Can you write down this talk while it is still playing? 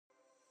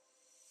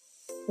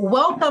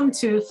Welcome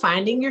to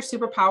Finding Your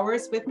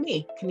Superpowers with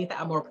me, Kenitha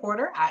Amor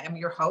Porter. I am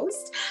your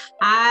host.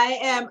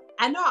 I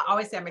know I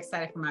always say I'm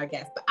excited for my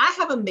guests, but I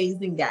have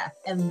amazing guests.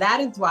 And that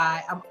is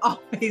why I'm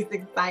always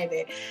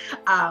excited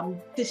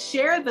to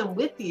share them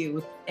with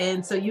you.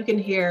 And so you can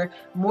hear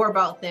more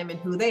about them and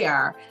who they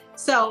are.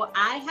 So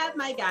I have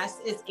my guest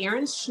is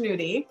Erin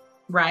Schnute,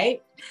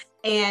 right?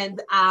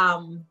 And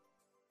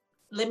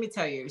let me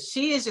tell you,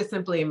 she is just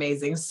simply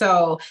amazing.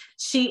 So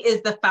she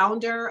is the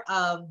founder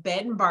of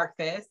Bed and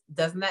Breakfast.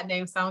 Doesn't that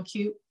name sound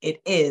cute? It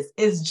is.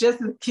 It's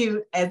just as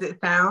cute as it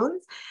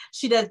sounds.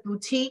 She does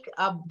boutique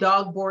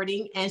dog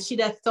boarding, and she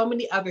does so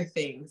many other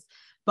things.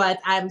 But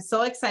I'm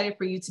so excited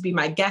for you to be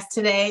my guest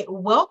today.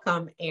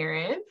 Welcome,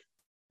 Erin.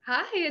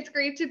 Hi, it's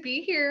great to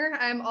be here.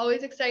 I'm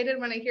always excited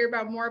when I hear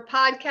about more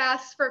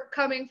podcasts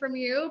coming from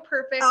you.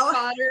 Perfect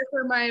fodder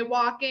for my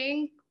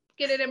walking.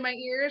 Get it in my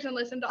ears and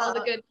listen to all the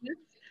goodness.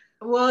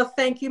 Well,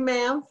 thank you,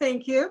 ma'am.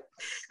 Thank you.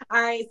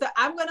 All right. So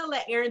I'm going to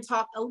let Erin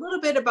talk a little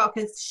bit about,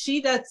 because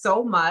she does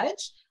so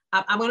much.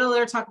 I'm going to let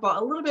her talk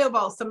about a little bit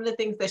about some of the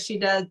things that she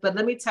does. But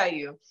let me tell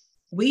you,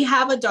 we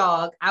have a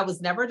dog. I was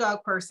never a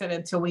dog person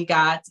until we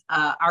got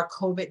our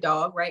COVID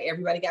dog, right?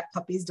 Everybody got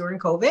puppies during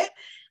COVID.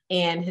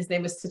 And his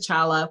name is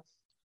T'Challa.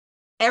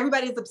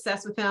 Everybody's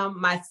obsessed with him.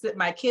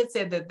 My kids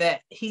said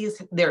that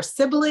he's their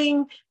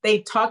sibling. They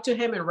talk to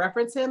him and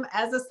reference him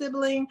as a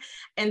sibling.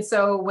 And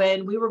so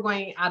when we were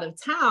going out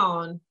of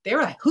town, they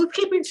were like, "Who's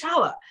keeping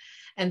Chala?"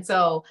 And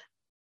so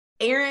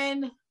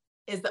Erin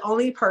is the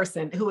only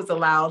person who is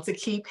allowed to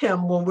keep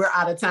him when we're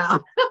out of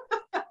town.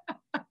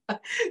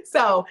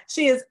 So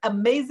she is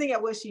amazing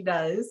at what she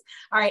does.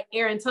 All right,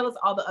 Erin, tell us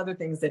all the other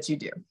things that you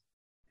do.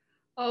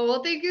 Oh,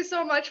 well, thank you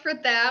so much for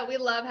that. We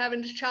love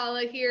having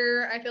T'Challa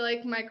here. I feel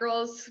like my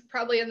girls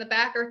probably in the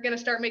back are going to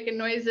start making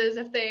noises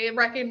if they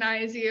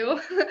recognize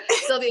you.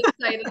 They'll be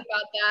excited about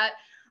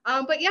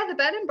that. But yeah, the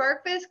Bed and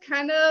Breakfast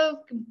kind of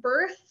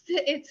birthed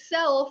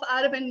itself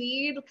out of a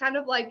need, kind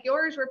of like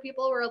yours, where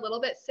people were a little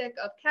bit sick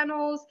of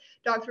kennels.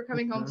 Dogs were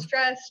coming home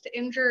stressed,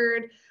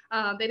 injured.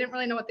 They didn't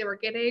really know what they were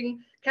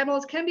getting.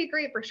 Kennels can be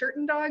great for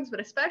certain dogs, but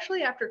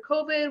especially after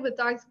COVID, with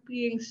dogs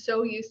being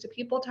so used to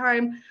people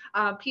time,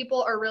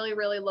 people are really,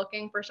 really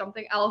looking for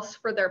something else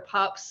for their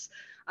pups.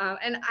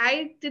 And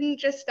I didn't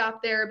just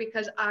stop there,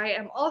 because I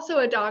am also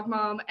a dog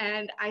mom,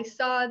 and I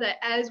saw that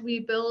as we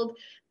build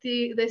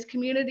this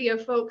community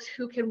of folks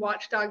who can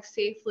watch dogs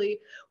safely,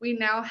 we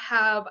now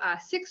have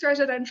 6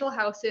 residential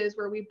houses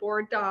where we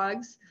board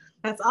dogs.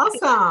 That's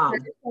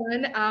awesome.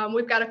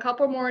 We've got a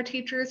couple more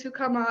teachers who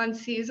come on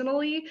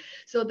seasonally,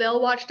 so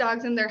they'll watch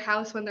dogs in their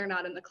house when they're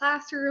not in the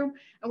classroom.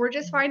 And we're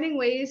just finding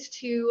ways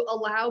to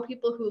allow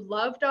people who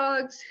love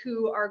dogs,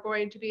 who are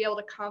going to be able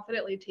to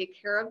confidently take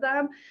care of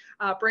them,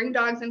 bring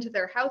dogs into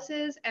their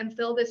houses and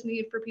fill this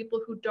need for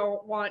people who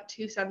don't want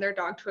to send their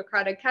dog to a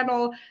crowded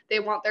kennel. They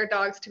want their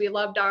dogs to be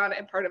loved on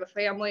and part of a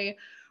family.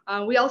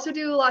 We also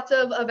do lots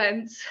of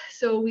events.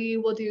 So we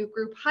will do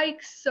group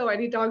hikes. So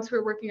any dogs who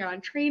are working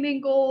on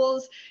training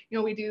goals,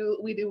 we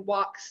do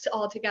walks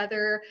all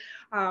together,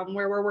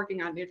 where we're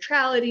working on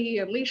neutrality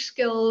and leash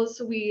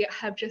skills. We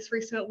have just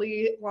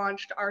recently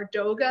launched our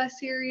Doga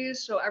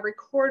series. So every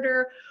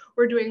quarter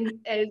we're doing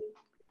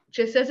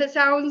just as it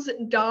sounds,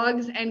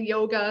 dogs and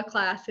yoga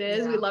classes.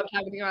 Yeah. We loved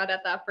having you on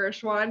at that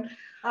first one.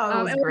 Oh,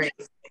 it was great.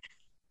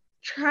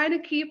 Trying to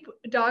keep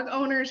dog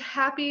owners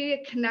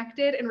happy,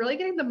 connected, and really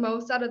getting the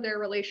most out of their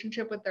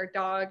relationship with their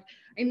dog.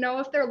 I know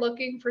if they're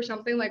looking for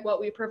something like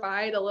what we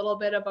provide, a little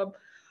bit of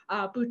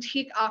a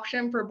boutique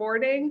option for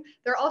boarding,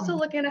 they're also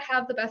looking to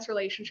have the best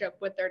relationship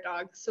with their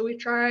dogs. So we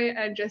try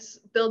and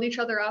just build each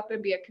other up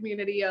and be a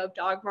community of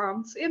dog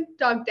moms and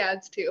dog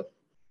dads too.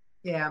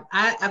 Yeah,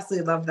 I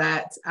absolutely love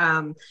that.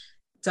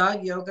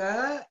 Dog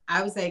yoga,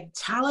 I was like,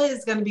 Chala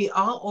is going to be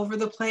all over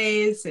the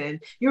place.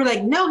 And you were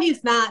like, no,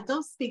 he's not.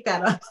 Don't speak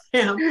that up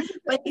to him.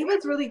 But he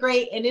was really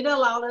great. And it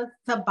allowed us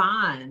to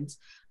bond.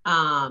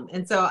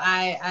 And so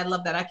I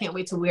love that. I can't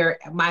wait till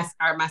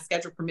my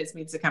schedule permits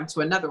me to come to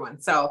another one.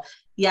 So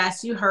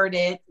yes, you heard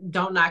it.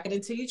 Don't knock it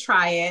until you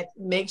try it.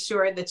 Make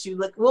sure that you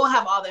look. We'll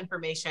have all the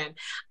information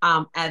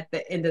at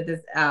the end of this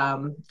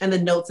and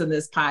the notes in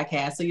this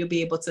podcast. So you'll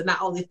be able to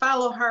not only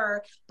follow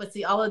her, but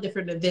see all the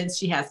different events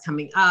she has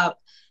coming up.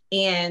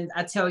 And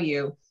I tell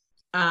you,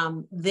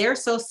 they're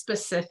so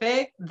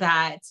specific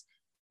that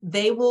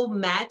they will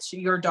match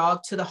your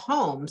dog to the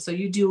home. So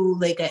you do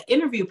like an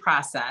interview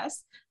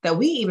process that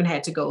we even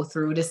had to go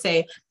through to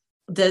say,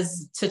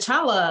 does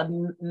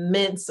T'Challa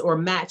mince or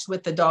match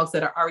with the dogs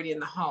that are already in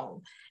the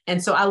home?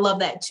 And so I love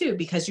that too,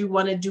 because you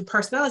want to do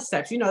personality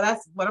types.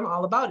 That's what I'm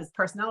all about, is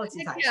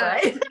personality types,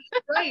 right?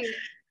 Right.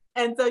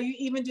 And so you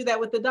even do that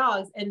with the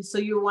dogs. And so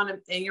and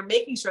you're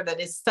making sure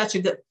that it's such a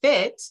good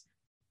fit.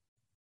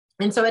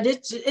 And so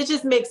it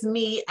just makes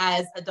me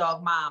as a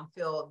dog mom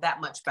feel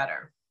that much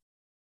better.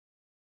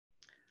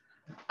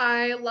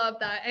 I love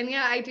that. And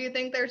yeah, I do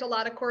think there's a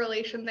lot of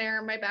correlation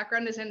there. My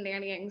background is in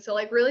nannying. So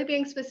like really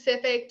being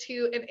specific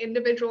to an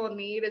individual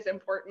need is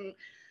important.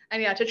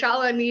 And yeah,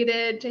 T'Challa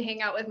needed to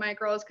hang out with my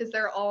girls because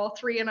they're all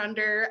 3 and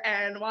under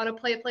and want to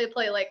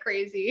play like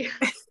crazy.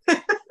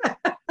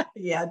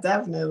 Yeah,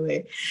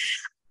 definitely.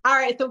 All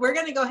right, so we're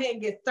going to go ahead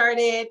and get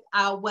started.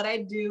 What I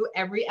do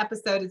every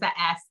episode is I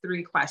ask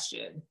 3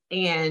 questions.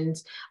 And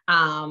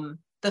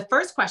the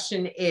first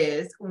question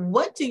is,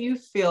 what do you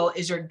feel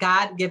is your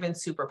God-given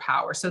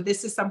superpower? So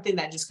this is something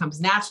that just comes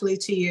naturally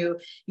to you.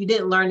 You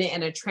didn't learn it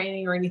in a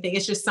training or anything.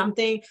 It's just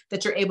something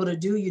that you're able to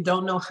do. You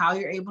don't know how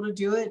you're able to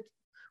do it.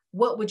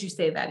 What would you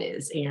say that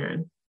is,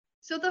 Erin?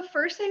 So the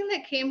first thing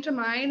that came to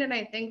mind, and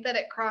I think that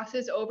it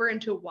crosses over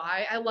into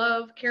why I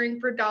love caring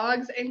for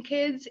dogs and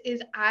kids,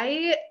 is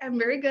I am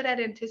very good at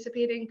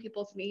anticipating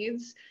people's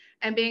needs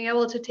and being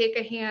able to take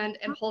a hand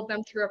and hold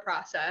them through a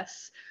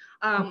process.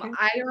 Okay.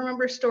 I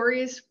remember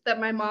stories that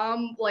my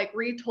mom like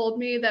retold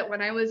me that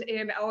when I was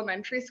in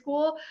elementary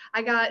school,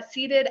 I got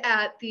seated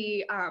at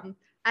the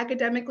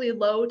academically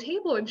low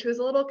table and she was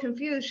a little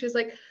confused. She was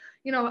like,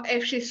 you know,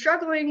 if she's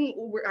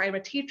struggling, I'm a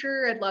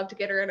teacher. I'd love to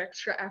get her an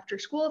extra after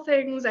school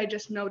things. I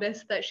just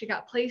noticed that she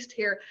got placed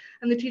here.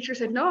 And the teacher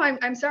said, no,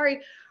 I'm sorry.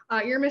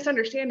 You're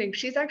misunderstanding.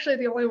 She's actually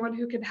the only one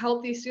who can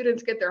help these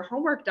students get their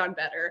homework done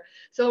better.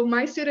 So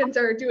my students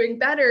are doing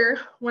better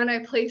when I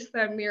place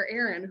them near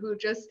Erin, who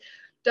just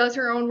does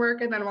her own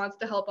work and then wants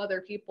to help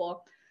other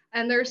people.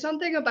 And there's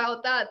something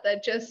about that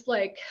that just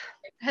like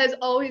has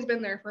always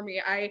been there for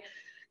me.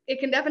 It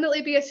can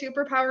definitely be a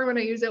superpower when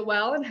I use it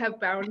well and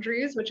have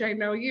boundaries, which I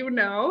know you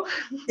know.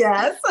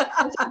 Yes.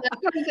 And so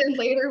that comes in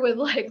later with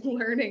like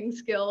learning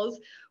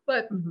skills.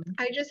 But Mhm.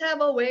 I just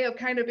have a way of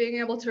kind of being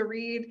able to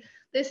read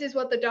this is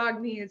what the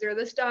dog needs, or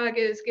this dog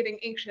is getting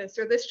anxious,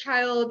 or this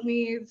child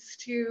needs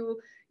to,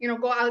 you know,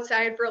 go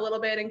outside for a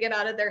little bit and get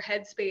out of their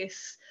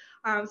headspace.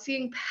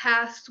 Seeing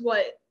past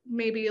what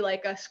maybe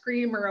like a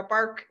scream or a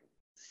bark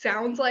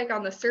sounds like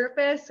on the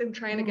surface and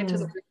trying to get to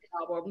the root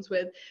problems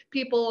with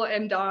people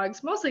and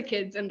dogs, mostly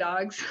kids and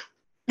dogs.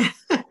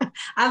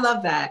 I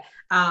love that.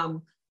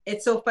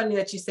 It's so funny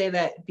that you say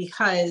that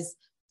because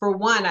for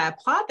one, I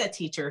applaud that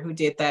teacher who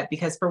did that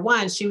because for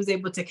one, she was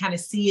able to kind of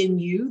see in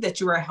you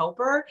that you were a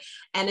helper.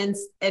 And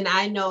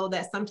I know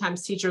that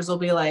sometimes teachers will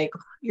be like,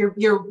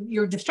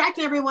 you're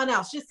distracting everyone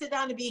else. Just sit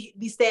down and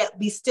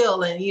be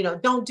still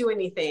and don't do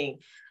anything.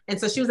 And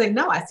so she was like,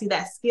 no, I see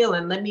that skill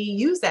and let me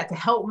use that to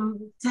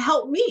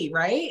help me,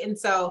 right? And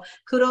so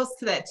kudos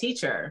to that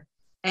teacher.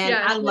 And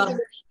Yeah, I love.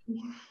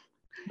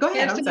 Go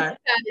ahead. here's I'm to sorry.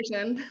 Mrs.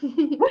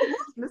 Patterson.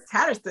 Miss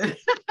Patterson.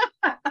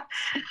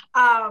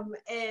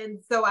 And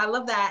so I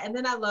love that. And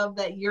then I love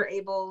that you're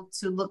able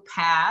to look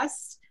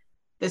past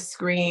the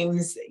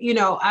screams.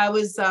 I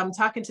was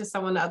talking to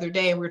someone the other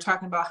day and we were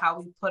talking about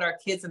how we put our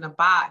kids in a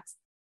box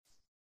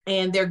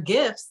and their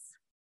gifts,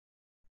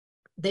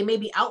 they may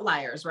be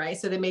outliers, right?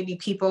 So there may be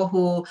people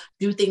who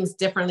do things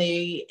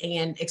differently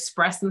and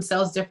express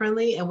themselves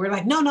differently. And we're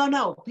like,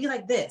 no, be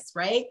like this,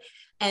 right?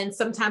 And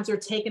sometimes we're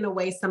taking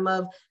away some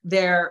of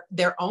their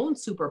own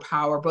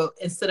superpower, but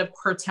instead of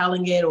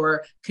curtailing it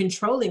or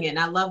controlling it. And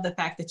I love the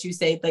fact that you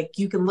say, like,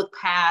 you can look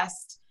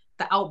past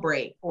the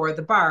outbreak or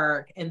the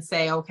bark and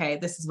say, okay,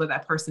 this is what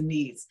that person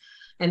needs.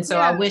 And so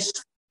I wish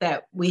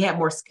that we had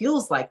more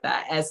skills like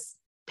that as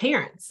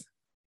parents.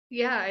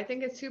 Yeah, I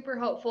think it's super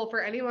helpful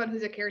for anyone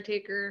who's a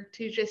caretaker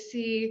to just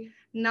see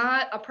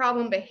not a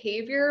problem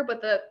behavior,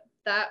 but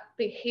that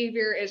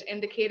behavior is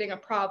indicating a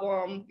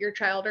problem your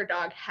child or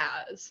dog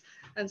has.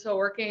 And so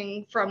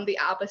working from the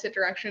opposite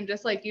direction,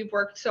 just like you've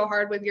worked so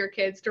hard with your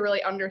kids to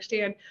really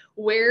understand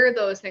where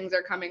those things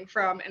are coming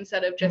from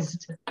instead of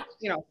just,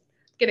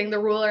 getting the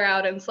ruler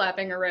out and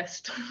slapping a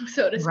wrist,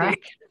 so to speak. Right.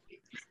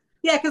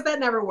 Yeah, because that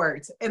never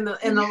worked in the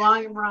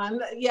long run.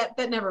 Yeah,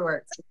 that never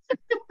works.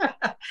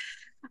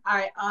 All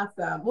right,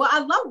 awesome. Well, I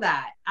love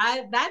that.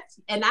 I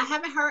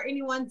haven't heard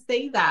anyone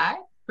say that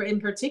in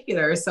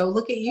particular. So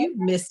look at you,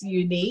 Miss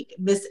Unique,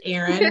 Miss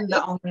Erin,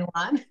 the only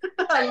one.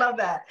 I love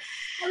that.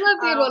 I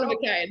love being one of a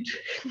kind.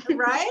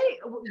 Right?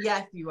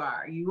 Yes, you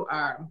are. You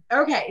are.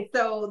 Okay,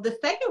 so the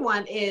second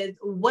one is,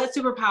 what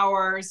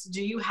superpowers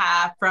do you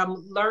have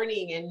from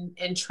learning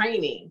and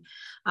training?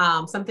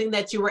 Something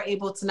that you were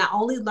able to not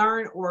only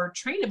learn or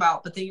train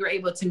about, but then you were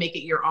able to make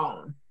it your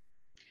own.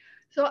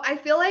 So I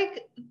feel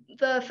like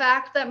the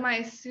fact that my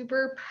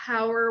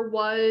superpower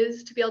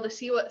was to be able to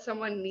see what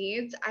someone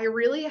needs, I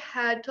really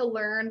had to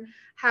learn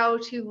how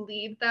to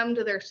lead them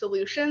to their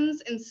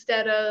solutions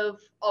instead of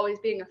always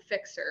being a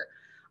fixer.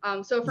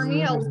 So for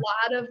me, a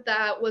lot of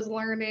that was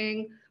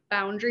learning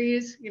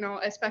boundaries,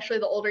 especially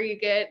the older you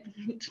get,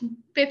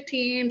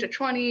 15 to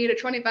 20 to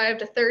 25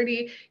 to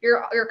 30,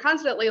 you're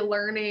constantly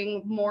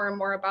learning more and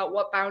more about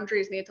what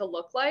boundaries need to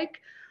look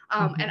like.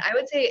 And I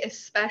would say,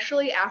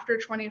 especially after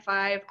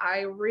 25, I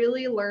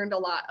really learned a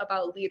lot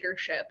about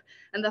leadership.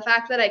 And the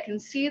fact that I can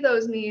see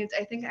those needs,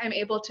 I think I'm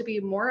able to be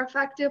more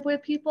effective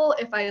with people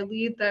if I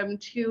lead them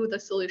to the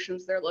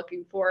solutions they're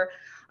looking for.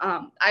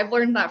 I've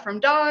learned that from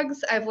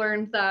dogs. I've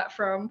learned that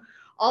from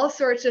all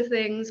sorts of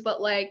things.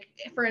 But like,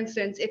 for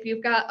instance, if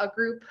you've got a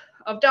group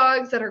of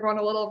dogs that are going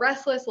a little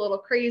restless, a little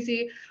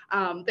crazy,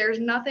 there's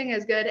nothing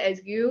as good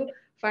as you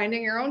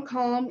finding your own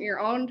calm, your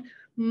own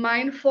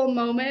mindful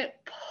moment,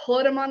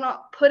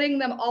 putting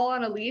them all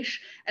on a leash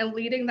and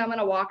leading them on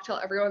a walk till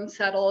everyone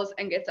settles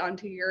and gets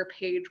onto your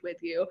page with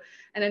you.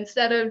 And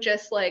instead of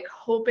just like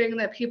hoping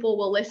that people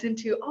will listen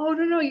to, oh,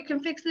 no, you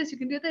can fix this, you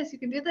can do this, you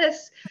can do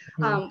this.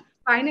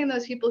 Finding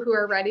those people who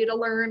are ready to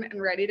learn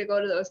and ready to go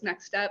to those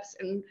next steps,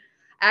 and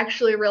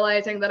actually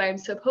realizing that I'm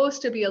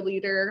supposed to be a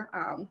leader,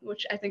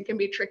 which I think can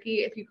be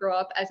tricky if you grow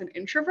up as an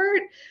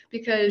introvert,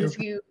 because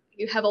you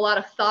have a lot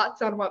of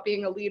thoughts on what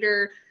being a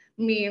leader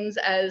means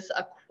as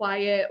a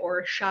quiet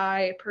or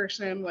shy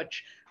person,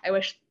 which I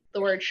wish the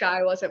word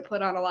shy wasn't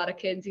put on a lot of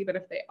kids, even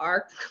if they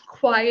are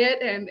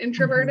quiet and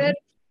introverted.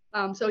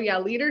 So yeah,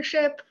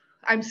 leadership,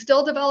 I'm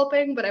still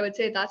developing, but I would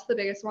say that's the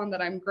biggest one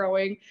that I'm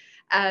growing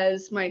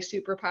as my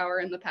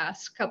superpower in the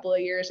past couple of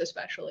years,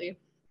 especially.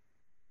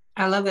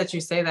 I love that you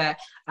say that.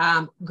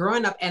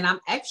 Growing up, and I'm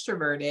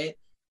extroverted,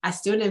 I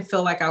still didn't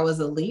feel like I was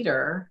a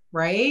leader,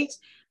 right?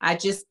 I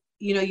just,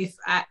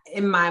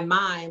 in my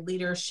mind,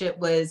 leadership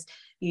was,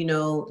 you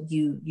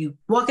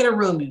walk in a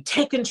room, you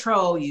take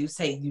control, you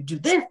say, you do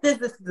this.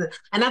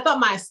 And I thought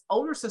my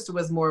older sister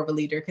was more of a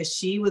leader because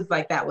she was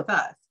like that with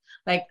us.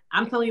 Like,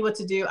 I'm telling you what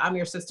to do. I'm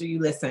your sister. You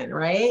listen,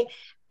 right?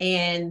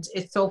 And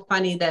it's so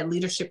funny that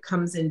leadership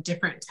comes in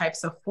different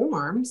types of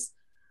forms.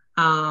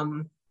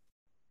 And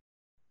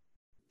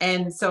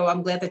so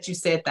I'm glad that you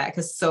said that,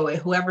 because so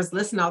whoever's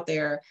listening out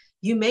there,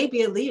 you may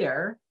be a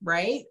leader,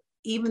 right?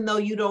 Even though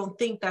you don't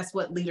think that's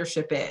what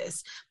leadership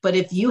is. But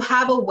if you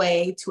have a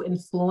way to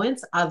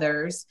influence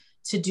others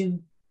to do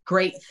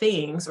great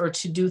things or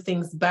to do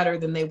things better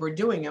than they were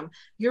doing them,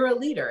 you're a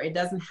leader. It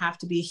doesn't have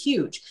to be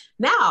huge.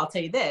 Now, I'll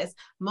tell you this,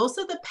 most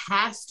of the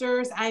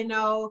pastors I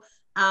know,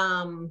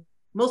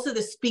 most of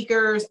the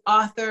speakers,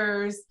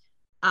 authors,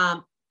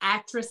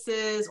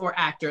 actresses or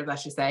actors, I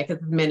should say,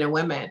 because men and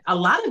women, a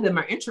lot of them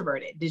are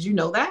introverted. Did you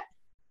know that?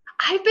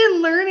 I've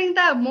been learning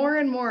that more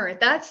and more.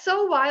 That's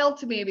so wild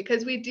to me,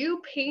 because we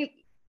do paint,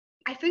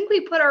 I think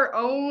we put our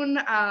own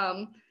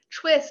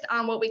twist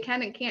on what we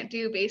can and can't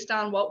do based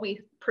on what we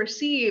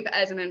perceive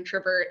as an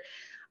introvert.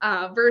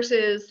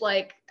 Versus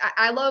like,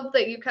 I love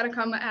that you kind of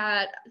come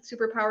at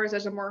superpowers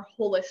as a more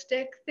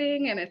holistic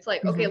thing. And it's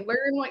like, okay,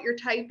 learn what your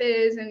type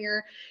is and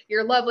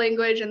your love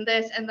language and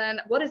this, and then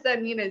what does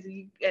that mean as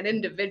an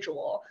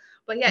individual?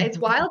 But yeah, it's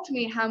wild to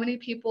me how many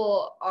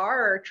people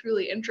are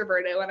truly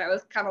introverted, when I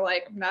was kind of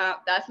like, nah,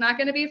 that's not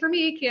going to be for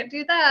me. Can't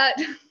do that.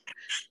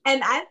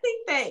 And I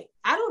think that,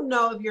 I don't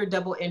know if you're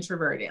double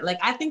introverted. Like,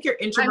 I think you're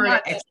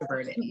introverted,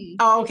 extroverted.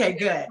 Oh, okay,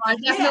 good. I'm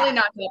definitely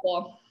not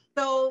double.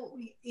 So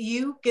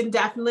you can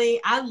definitely,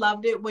 I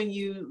loved it when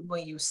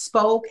you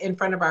spoke in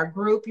front of our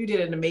group. You did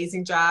an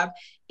amazing job.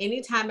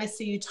 Anytime I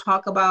see you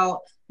talk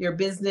about your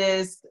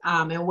business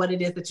and what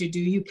it is that you do,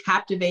 you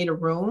captivate a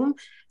room.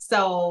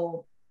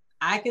 So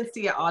I can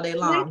see it all day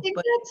long. And I think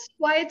that's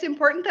why it's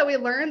important that we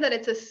learn that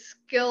it's a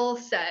skill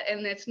set,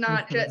 and it's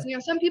not just,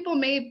 some people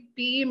may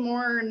be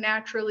more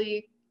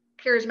naturally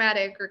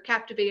charismatic or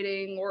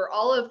captivating or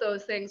all of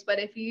those things. But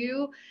if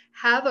you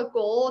have a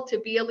goal to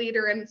be a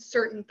leader in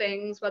certain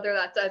things, whether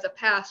that's as a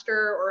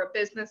pastor or a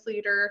business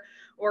leader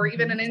or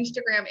even an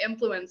Instagram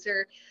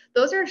influencer,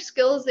 those are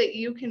skills that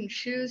you can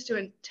choose to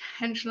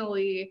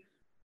intentionally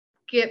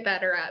get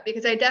better at.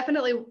 Because I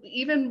definitely,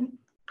 even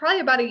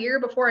probably about a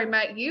year before I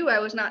met you, I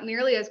was not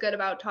nearly as good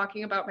about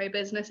talking about my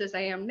business as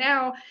I am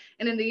now.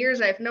 And in the years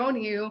I've known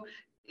you,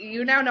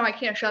 you now know I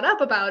can't shut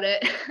up about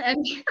it.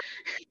 And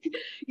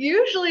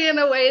usually in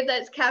a way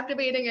that's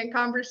captivating and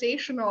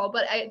conversational,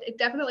 but it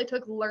definitely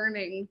took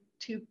learning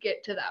to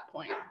get to that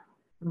point.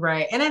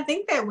 Right. And I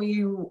think that when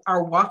you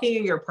are walking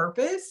in your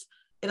purpose,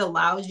 it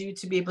allows you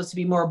to be able to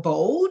be more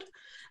bold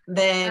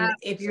than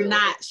if you're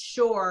not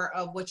sure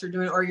of what you're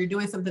doing, or you're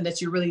doing something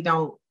that you really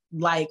don't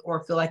like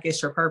or feel like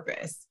it's your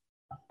purpose.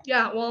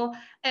 Yeah, well,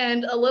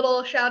 and a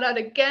little shout out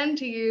again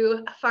to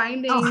you,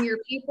 finding your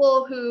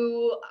people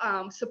who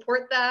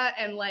support that,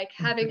 and like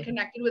having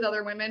connected with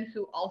other women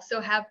who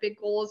also have big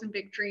goals and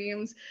big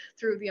dreams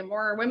through the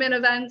More Women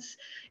events.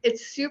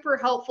 It's super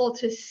helpful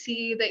to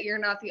see that you're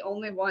not the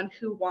only one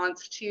who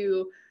wants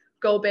to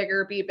go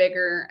bigger, be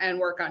bigger, and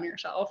work on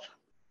yourself.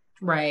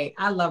 Right.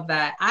 I love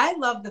that. I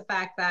love the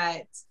fact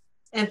that,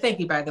 and thank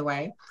you, by the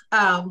way,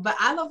 but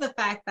I love the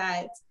fact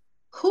that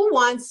who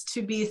wants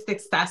to be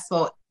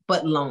successful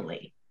but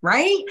lonely,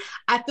 right?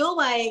 I feel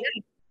like,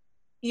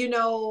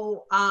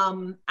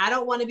 I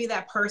don't want to be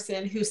that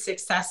person who's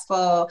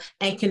successful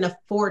and can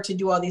afford to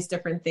do all these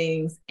different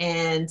things.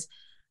 And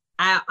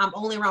I'm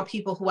only around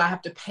people who I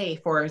have to pay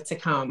for to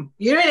come.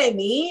 You know what I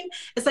mean?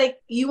 It's like,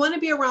 you want to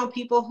be around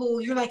people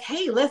who you're like,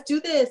 hey, let's do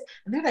this.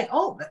 And they're like,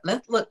 oh,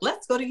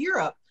 let's go to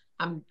Europe.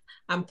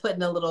 I'm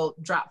putting a little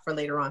drop for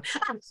later on.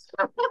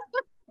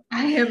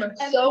 I am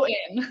so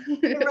in.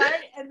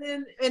 Right. And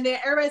then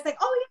everybody's like,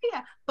 oh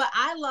yeah. But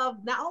I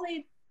love not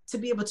only to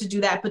be able to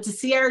do that, but to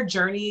see our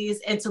journeys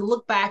and to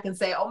look back and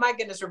say, oh my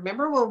goodness,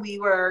 remember when we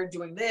were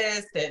doing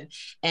this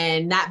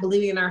and not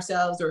believing in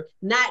ourselves or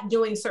not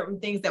doing certain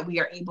things that we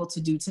are able to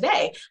do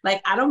today.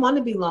 Like, I don't want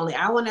to be lonely.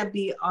 I want to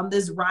be on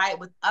this ride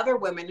with other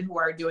women who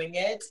are doing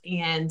it,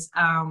 and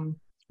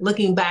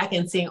looking back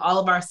and seeing all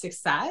of our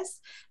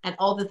success and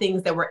all the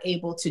things that we're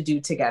able to do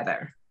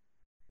together.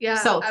 Yeah.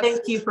 So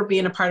thank you for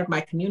being a part of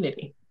my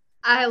community.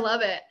 I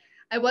love it.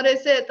 What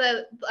is it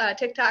that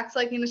TikTok's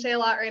liking to say a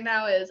lot right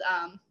now is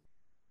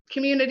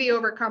community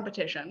over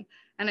competition.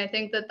 And I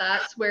think that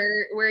that's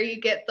where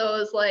you get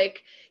those,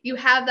 like, you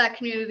have that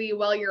community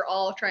while you're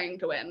all trying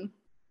to win.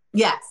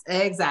 Yes,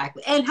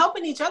 exactly. And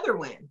helping each other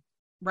win,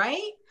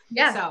 right?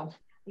 Yeah. So,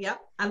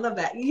 yep, I love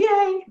that.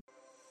 Yay.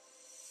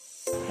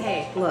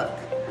 Hey, look,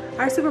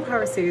 our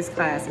Superpower Series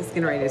class is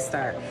getting ready to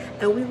start,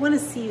 and we want to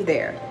see you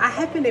there. I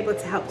have been able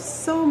to help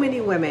so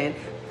many women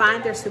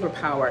find their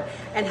superpower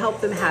and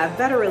help them have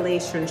better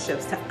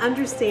relationships, to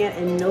understand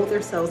and know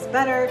themselves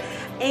better,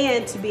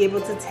 and to be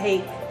able to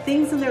take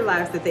things in their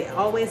lives that they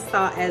always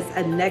thought as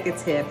a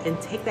negative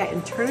and take that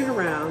and turn it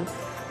around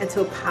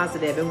into a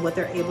positive, and what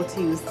they're able to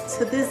use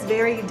to this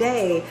very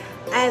day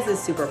as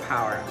a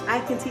superpower. I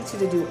can teach you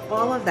to do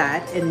all of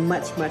that and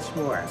much, much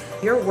more.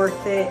 You're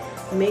worth it.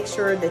 Make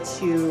sure that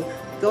you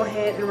go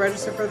ahead and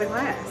register for the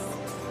class.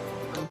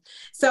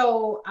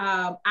 So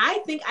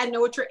I think I know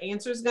what your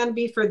answer is going to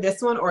be for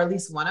this one, or at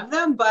least one of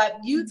them, but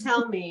you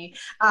tell me.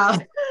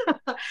 I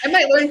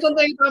might learn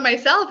something about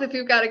myself if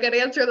you've got a good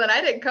answer that I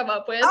didn't come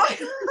up with.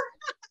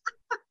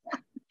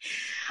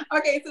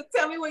 Okay, so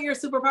tell me what your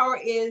superpower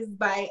is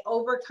by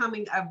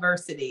overcoming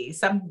adversity,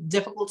 some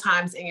difficult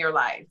times in your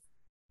life.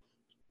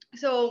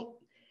 So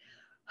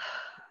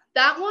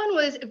that one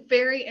was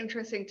very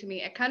interesting to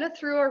me. It kind of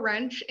threw a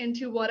wrench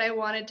into what I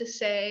wanted to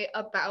say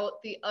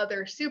about the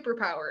other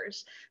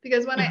superpowers,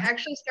 because when I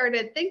actually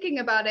started thinking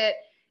about it,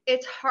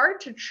 it's hard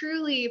to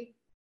truly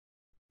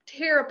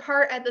tear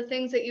apart at the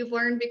things that you've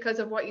learned because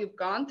of what you've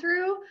gone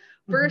through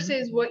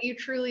versus what you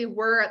truly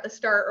were at the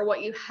start or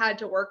what you had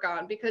to work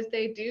on, because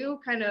they do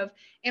kind of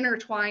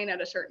intertwine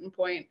at a certain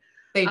point.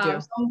 They do.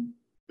 So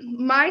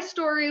my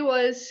story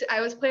was,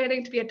 I was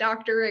planning to be a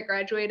doctor. I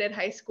graduated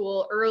high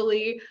school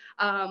early.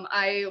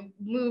 I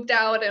moved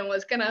out and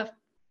was gonna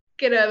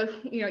get a,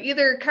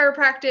 either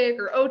chiropractic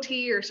or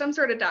OT or some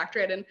sort of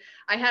doctorate. And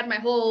I had my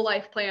whole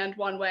life planned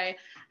one way,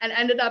 and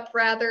ended up,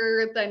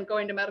 rather than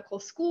going to medical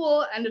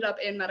school, ended up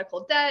in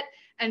medical debt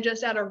and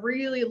just at a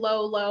really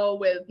low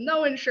with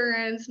no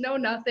insurance, no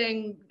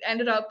nothing,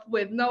 ended up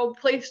with no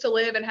place to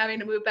live and having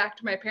to move back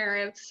to my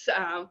parents,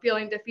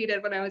 feeling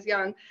defeated when I was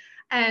young.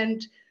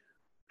 And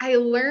I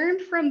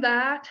learned from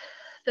that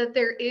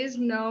there is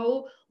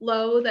no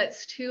low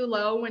that's too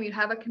low when you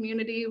have a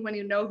community, when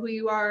you know who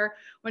you are,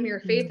 when your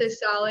faith is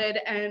solid,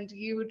 and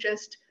you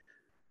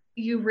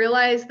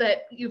realize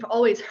that you've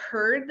always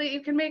heard that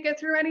you can make it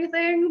through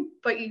anything,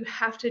 but you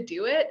have to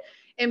do it.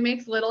 It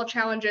makes little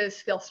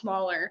challenges feel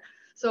smaller.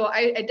 So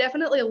I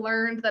definitely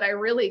learned that I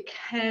really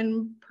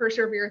can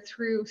persevere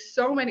through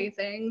so many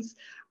things.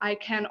 I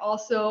can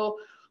also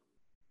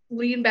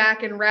lean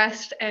back and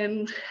rest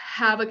and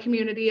have a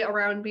community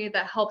around me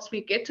that helps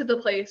me get to the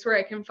place where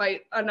I can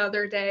fight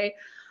another day.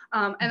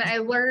 And I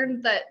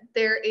learned that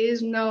there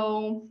is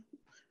no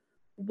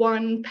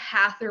one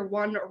path or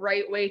one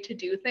right way to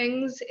do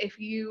things. If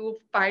you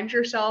find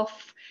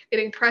yourself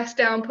getting pressed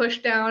down,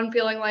 pushed down,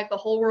 feeling like the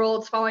whole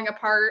world's falling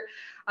apart,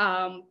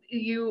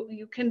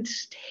 you can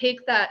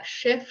take that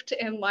shift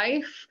in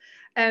life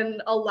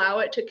and allow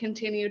it to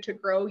continue to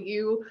grow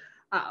you.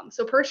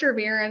 So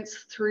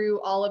perseverance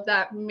through all of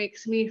that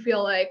makes me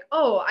feel like,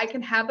 oh, I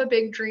can have a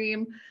big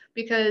dream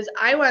because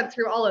I went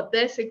through all of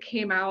this and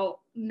came out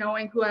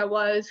knowing who I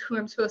was, who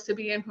I'm supposed to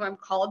be, and who I'm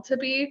called to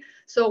be.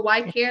 So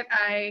why can't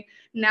I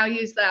now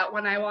use that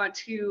when I want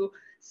to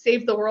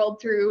save the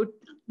world through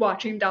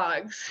watching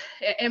dogs?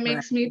 It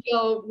makes me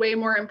feel way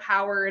more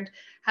empowered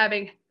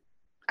having,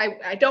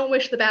 I don't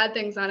wish the bad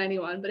things on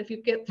anyone, but if you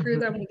get through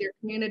them with your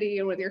community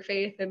and with your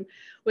faith and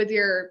with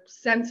your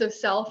sense of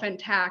self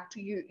intact,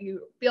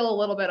 you feel a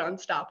little bit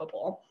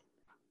unstoppable.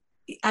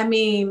 I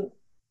mean,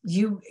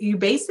 you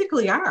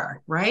basically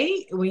are,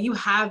 right? When you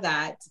have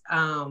that,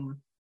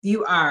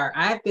 you are.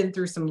 I've been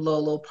through some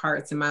low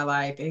parts in my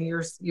life, and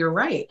you're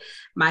right.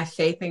 My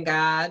faith in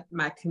God,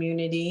 my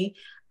community,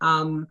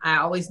 I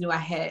always knew I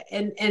had,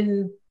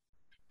 and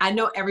I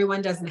know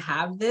everyone doesn't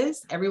have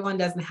this. Everyone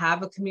doesn't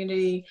have a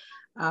community.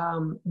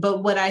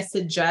 But what I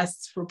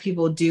suggest for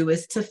people do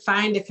is to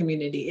find a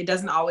community. It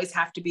doesn't always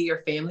have to be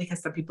your family,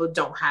 because some people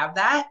don't have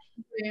that.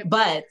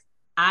 But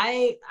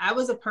I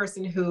was a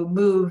person who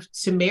moved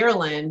to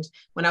Maryland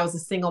when I was a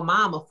single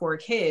mom of 4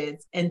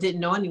 kids and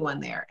didn't know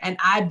anyone there. And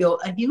I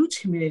built a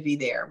huge community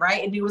there,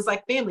 right? And it was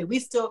like family.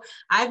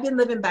 I've been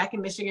living back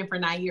in Michigan for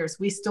 9 years.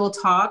 We still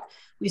talk.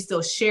 We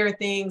still share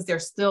things. They're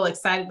still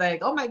excited.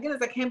 Like, oh my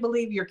goodness, I can't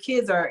believe your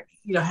kids are,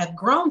 have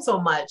grown so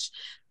much.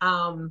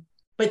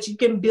 But you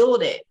can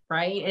build it,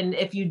 right? And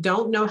if you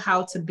don't know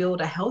how to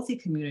build a healthy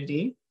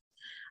community,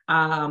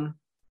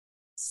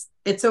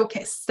 It's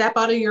okay. Step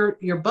out of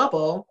your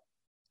bubble,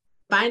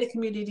 find a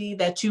community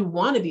that you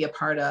want to be a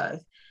part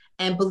of.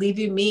 And believe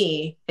you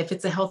me, if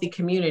it's a healthy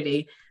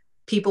community,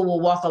 people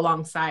will walk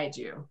alongside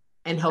you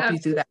and help you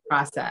through that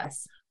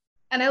process.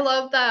 And I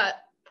love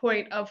that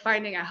point of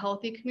finding a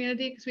healthy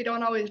community because we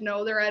don't always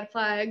know the red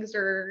flags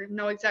or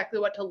know exactly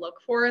what to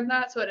look for in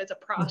that. So it is a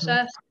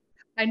process.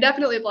 I'm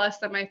definitely blessed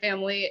that my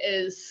family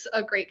is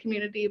a great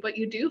community, but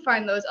you do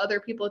find those other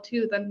people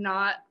too, the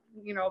not,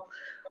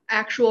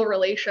 actual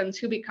relations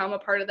who become a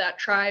part of that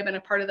tribe and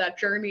a part of that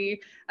journey.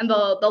 And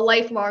the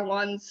lifelong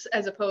ones,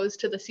 as opposed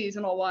to the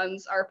seasonal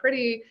ones, are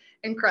pretty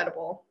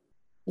incredible.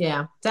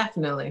 Yeah,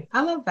 definitely.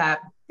 I love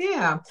that.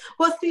 Yeah.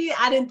 Well, see,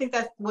 I didn't think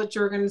that's what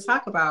you were going to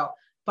talk about,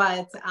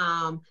 but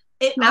Now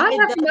I it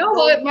have to does know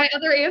go. what my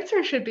other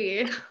answer should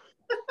be.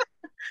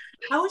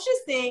 I was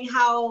just saying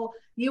how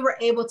you were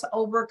able to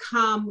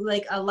overcome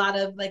like a lot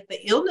of like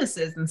the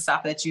illnesses and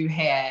stuff that you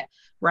had,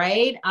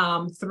 right?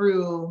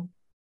 Through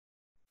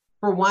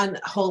for one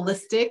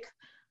holistic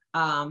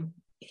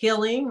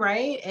healing,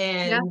 right?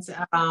 Yeah.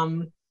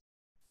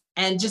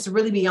 And just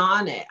really be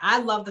on it. I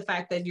love the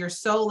fact that you're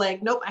so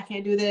like, nope, I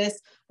can't do this,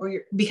 or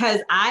you're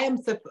because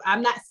I'm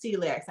not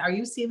celiac. Are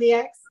you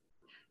celiac?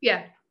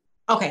 Yeah.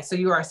 Okay, so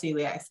you are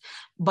celiac,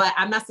 but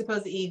I'm not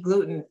supposed to eat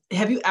gluten.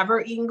 Have you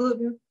ever eaten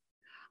gluten?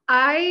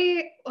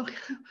 I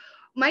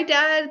my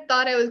dad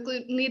thought I was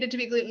needed to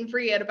be gluten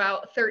free at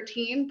about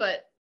 13,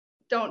 but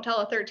don't tell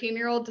a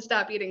 13-year-old to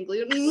stop eating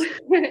gluten,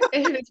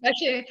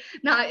 especially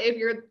not if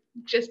you're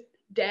just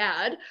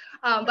dad.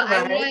 But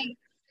I Right. went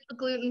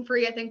gluten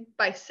free, I think,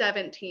 by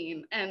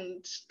 17.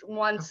 And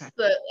Okay.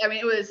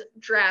 it was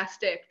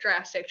drastic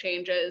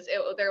changes.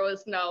 There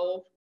was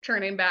no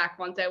turning back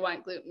once I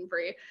went gluten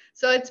free.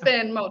 So it's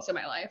been most of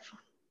my life.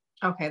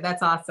 Okay,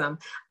 that's awesome.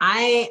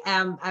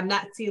 I'm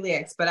not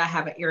celiac, but I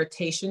have an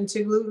irritation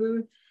to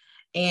gluten.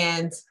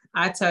 And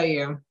I tell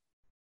you,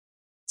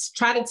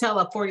 try to tell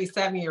a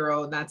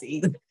 47-year-old not to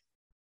eat.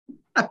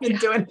 I've been Yeah.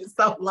 doing it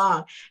so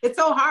long. It's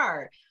so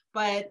hard.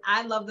 But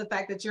I love the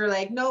fact that you're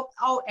like, nope,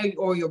 oh,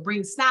 or you'll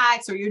bring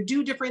snacks or you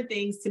do different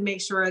things to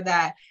make sure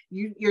that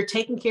you're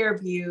taking care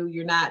of you.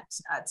 You're not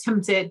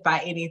tempted by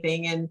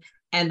anything,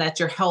 and that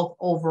your health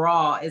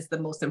overall is the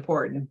most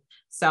important.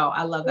 So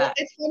I love Well, that.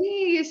 it's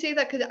funny you say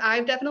that because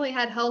I've definitely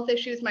had health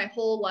issues my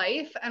whole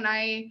life. And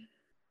I,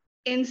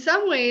 in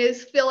some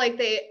ways, feel like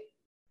they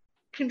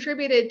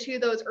contributed to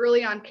those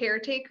early on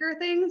caretaker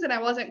things. And I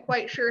wasn't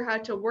quite sure how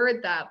to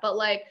word that. But,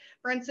 like,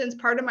 for instance,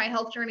 part of my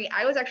health journey,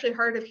 I was actually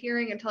hard of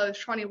hearing until I was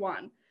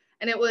 21.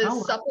 And it was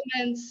Oh,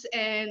 supplements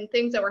and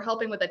things that were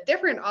helping with a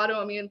different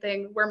autoimmune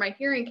thing where my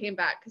hearing came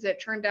back because it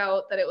turned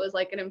out that it was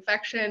like an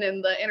infection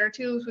in the inner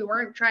tubes. We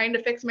weren't trying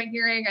to fix my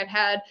hearing. I'd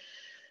had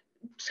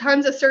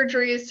tons of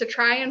surgeries to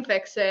try and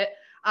fix it.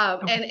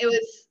 okay. And it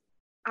was,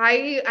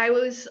 I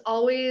was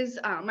always,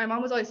 my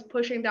mom was always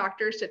pushing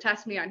doctors to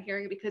test me on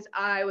hearing because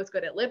I was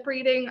good at lip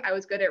reading. I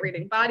was good at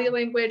reading body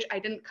language. I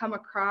didn't come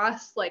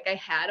across like I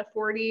had a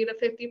 40 to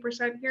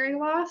 50% hearing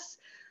loss.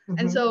 And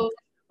Mm-hmm. so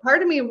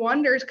part of me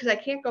wonders, because I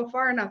can't go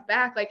far enough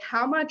back, like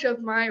how much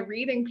of my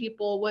reading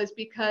people was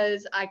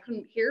because I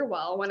couldn't hear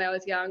well when I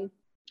was young.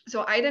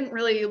 So I didn't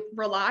really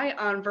rely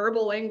on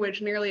verbal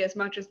language nearly as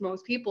much as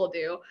most people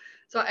do.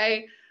 So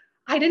I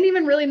didn't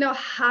even really know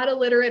how to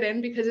litter it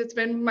in because it's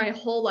been my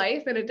whole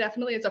life and it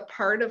definitely is a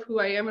part of who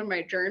I am in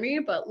my journey.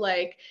 But,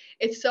 like,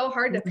 it's so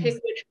hard to pick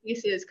which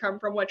pieces come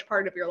from which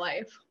part of your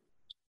life.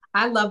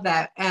 I love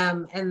that.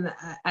 In an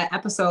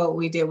episode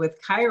we did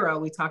with Kyra,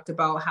 we talked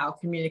about how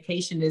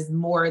communication is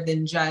more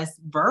than just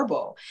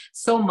verbal.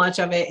 So much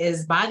of it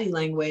is body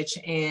language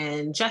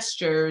and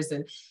gestures,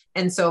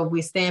 and so if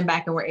we stand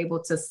back and we're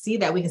able to see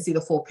that, we can see the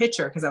full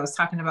picture. Because I was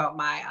talking about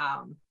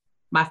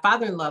my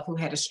father-in-law who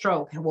had a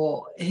stroke.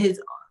 Well,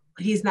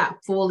 he's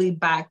not fully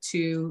back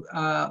to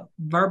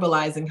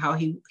verbalizing how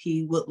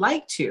he would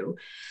like to.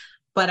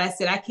 But I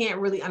said, I can't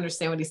really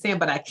understand what he's saying,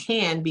 but I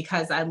can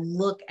because I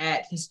look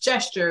at his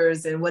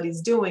gestures and what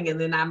he's doing.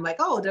 And then I'm like,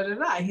 oh, da, da,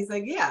 da. He's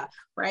like, yeah.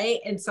 Right.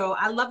 And so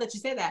I love that you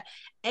say that.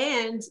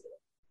 And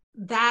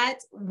that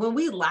when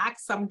we lack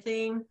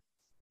something,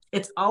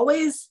 it's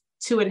always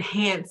to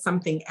enhance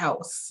something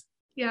else,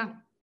 Yeah.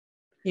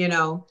 you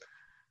know?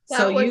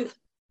 So That you,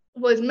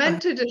 was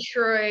meant to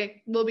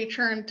destroy will be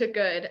turned to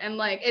good. And,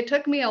 like, it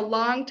took me a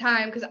long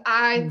time because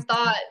I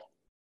thought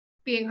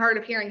being hard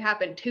of hearing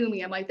happened to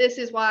me. I'm like, this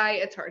is why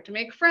it's hard to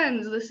make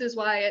friends. This is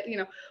why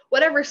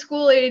whatever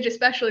school age,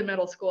 especially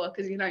middle school,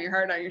 because you're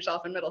hard on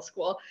yourself in middle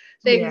school.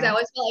 Things I yeah.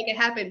 always felt like it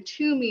happened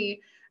to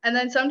me. And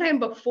then sometime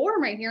before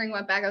my hearing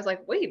went back, I was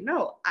like, wait,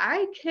 no,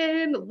 I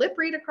can lip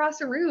read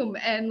across a room.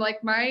 And,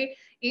 like, my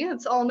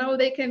aunts all know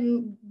they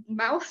can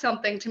mouth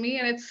something to me.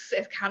 And it's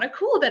kind of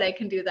cool that I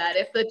can do that.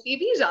 If the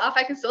TV's off,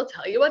 I can still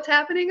tell you what's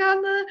happening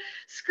on the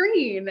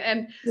screen.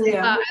 And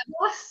Yeah. I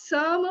lost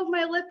some of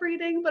my lip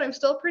reading, but I'm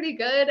still pretty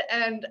good.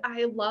 And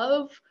I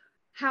love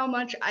how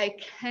much I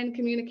can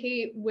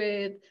communicate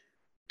with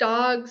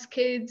dogs,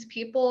 kids,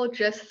 people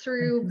just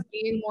through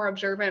being more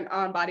observant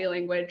on body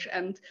language.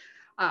 And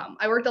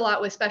I worked a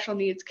lot with special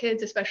needs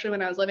kids, especially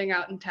when I was living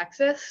out in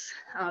Texas.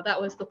 That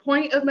was the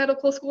point of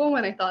medical school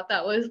when I thought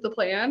that was the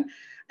plan.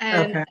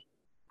 And Okay.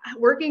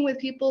 working with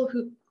people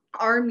who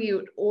are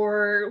mute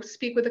or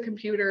speak with a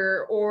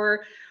computer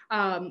or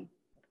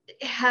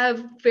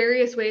have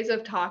various ways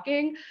of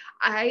talking,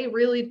 I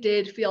really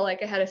did feel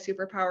like I had a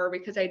superpower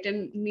because I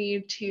didn't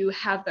need to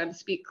have them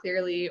speak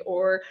clearly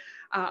or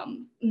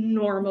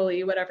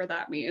normally, whatever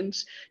that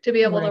means, to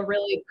be able Right. to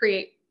really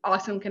create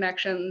awesome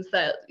connections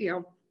that,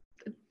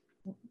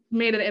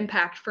 made an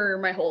impact for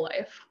my whole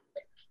life.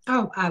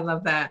 Oh, I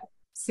love that.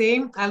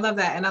 See, I love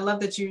that. And I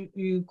love that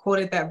you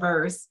quoted that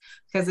verse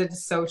because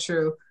it's so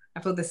true.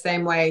 I feel the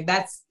same way.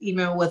 That's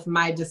even with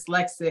my being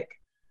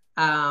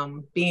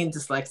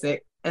dyslexic,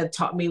 it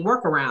taught me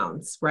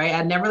workarounds, right?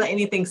 I never let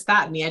anything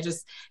stop me.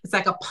 It's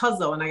like a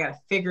puzzle and I got to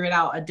figure it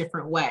out a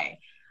different way.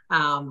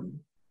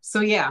 So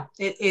yeah,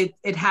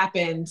 it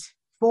happened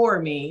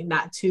for me,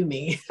 not to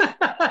me.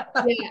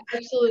 Yeah,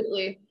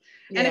 absolutely.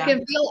 And it Yeah.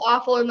 can feel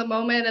awful in the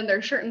moment, and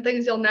there's certain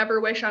things you'll never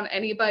wish on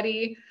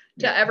anybody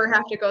to ever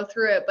have to go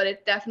through it, but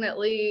it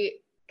definitely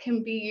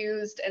can be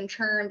used and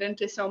turned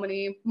into so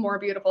many more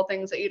beautiful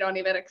things that you don't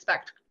even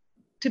expect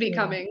to be Yeah.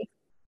 coming.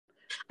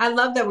 I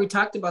love that we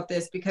talked about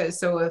this because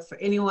so if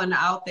anyone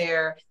out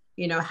there,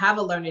 have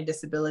a learning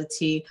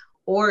disability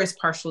or is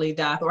partially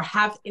deaf or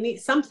have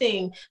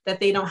something that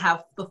they don't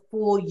have the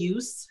full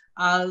use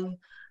of,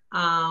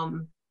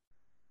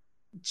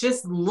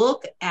 just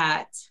look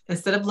at,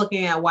 instead of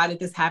looking at why did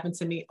this happen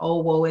to me,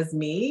 oh woe is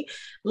me,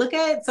 look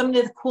at some of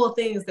the cool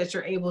things that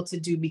you're able to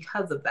do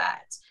because of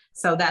that.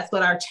 So that's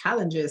what our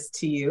challenge is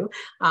to you,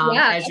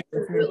 Yeah, as you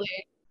absolutely.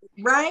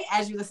 right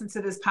as you listen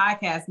to this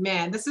podcast.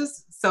 Man, this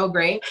is so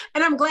great,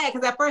 and I'm glad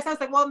because at first I was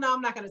like, well, no,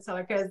 I'm not going to tell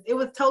her because it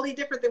was totally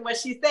different than what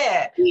she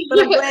said, but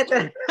I'm glad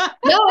that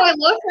No, I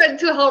love it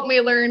to help me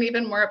learn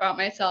even more about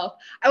myself.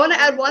 I want to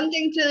add one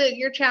thing to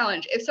your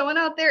challenge. If someone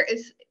out there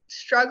is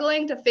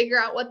struggling to figure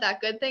out what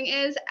that good thing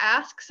is,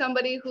 ask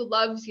somebody who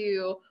loves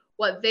you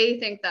what they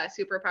think that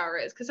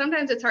superpower is. Because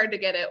sometimes it's hard to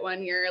get it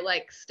when you're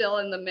like still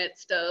in the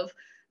midst of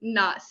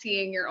not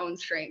seeing your own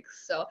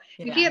strengths. So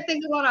if you yeah, can't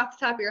think of one off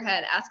the top of your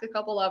head, ask a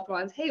couple loved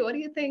ones, hey, what do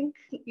you think,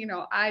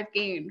 I've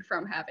gained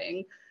from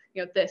having,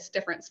 this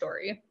different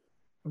story?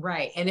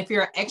 right. And if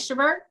you're an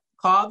extrovert,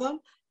 call them,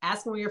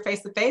 ask them when you're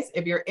face to face.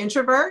 If you're an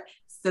introvert,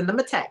 send them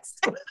a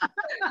text.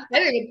 I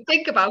didn't even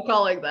think about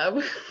calling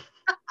them.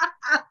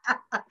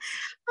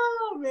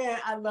 Oh man,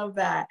 I love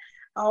that.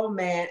 Oh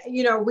man,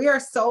 we are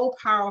so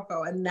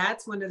powerful, and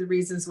that's one of the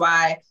reasons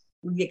why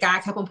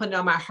God kept on putting it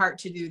on my heart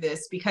to do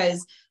this,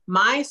 because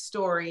my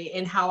story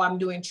and how I'm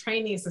doing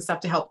trainings and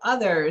stuff to help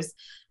others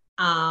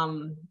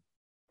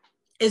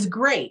is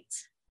great.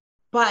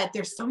 But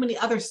there's so many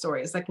other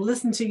stories. Like,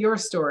 listen to your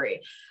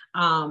story.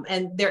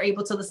 And they're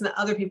able to listen to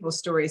other people's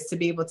stories to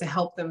be able to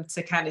help them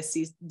to kind of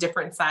see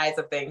different sides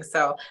of things.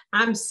 So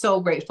I'm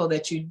so grateful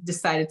that you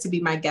decided to be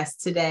my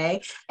guest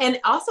today. And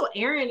also,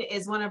 Erin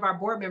is one of our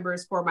board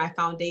members for my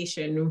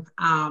foundation.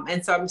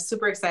 And so I'm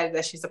super excited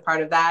that she's a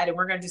part of that. And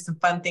we're going to do some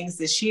fun things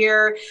this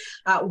year.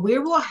 We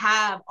will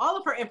have all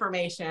of her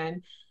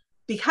information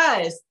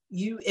because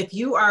if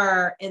you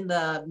are in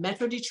the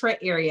Metro Detroit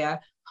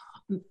area,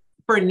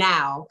 for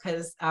now,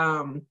 because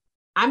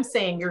I'm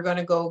saying you're going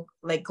to go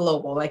like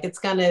global, like it's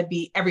going to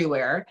be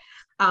everywhere.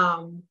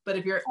 But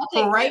if you're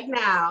for right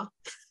now,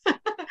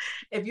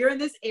 if you're in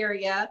this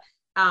area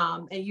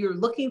and you're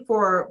looking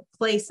for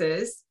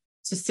places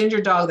to send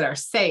your dog that are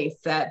safe,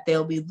 that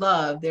they'll be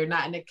loved, they're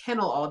not in a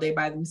kennel all day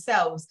by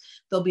themselves,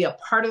 they'll be a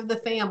part of the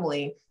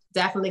family,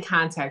 definitely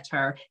contact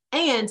her.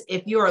 And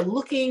if you are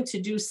looking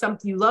to do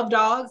something, you love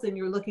dogs and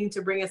you're looking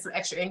to bring in some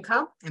extra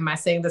income, am I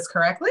saying this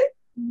correctly?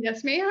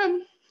 Yes,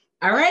 ma'am.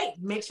 All right,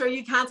 make sure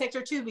you contact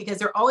her too, because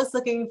they're always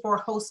looking for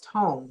host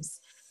homes,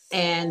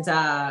 and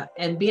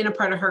being a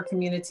part of her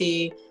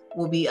community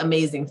will be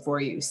amazing for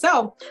you.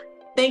 So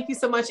thank you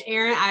so much,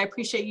 Erin. I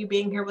appreciate you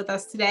being here with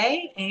us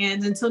today.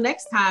 And until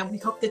next time, we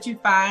hope that you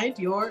find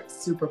your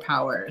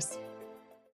superpowers.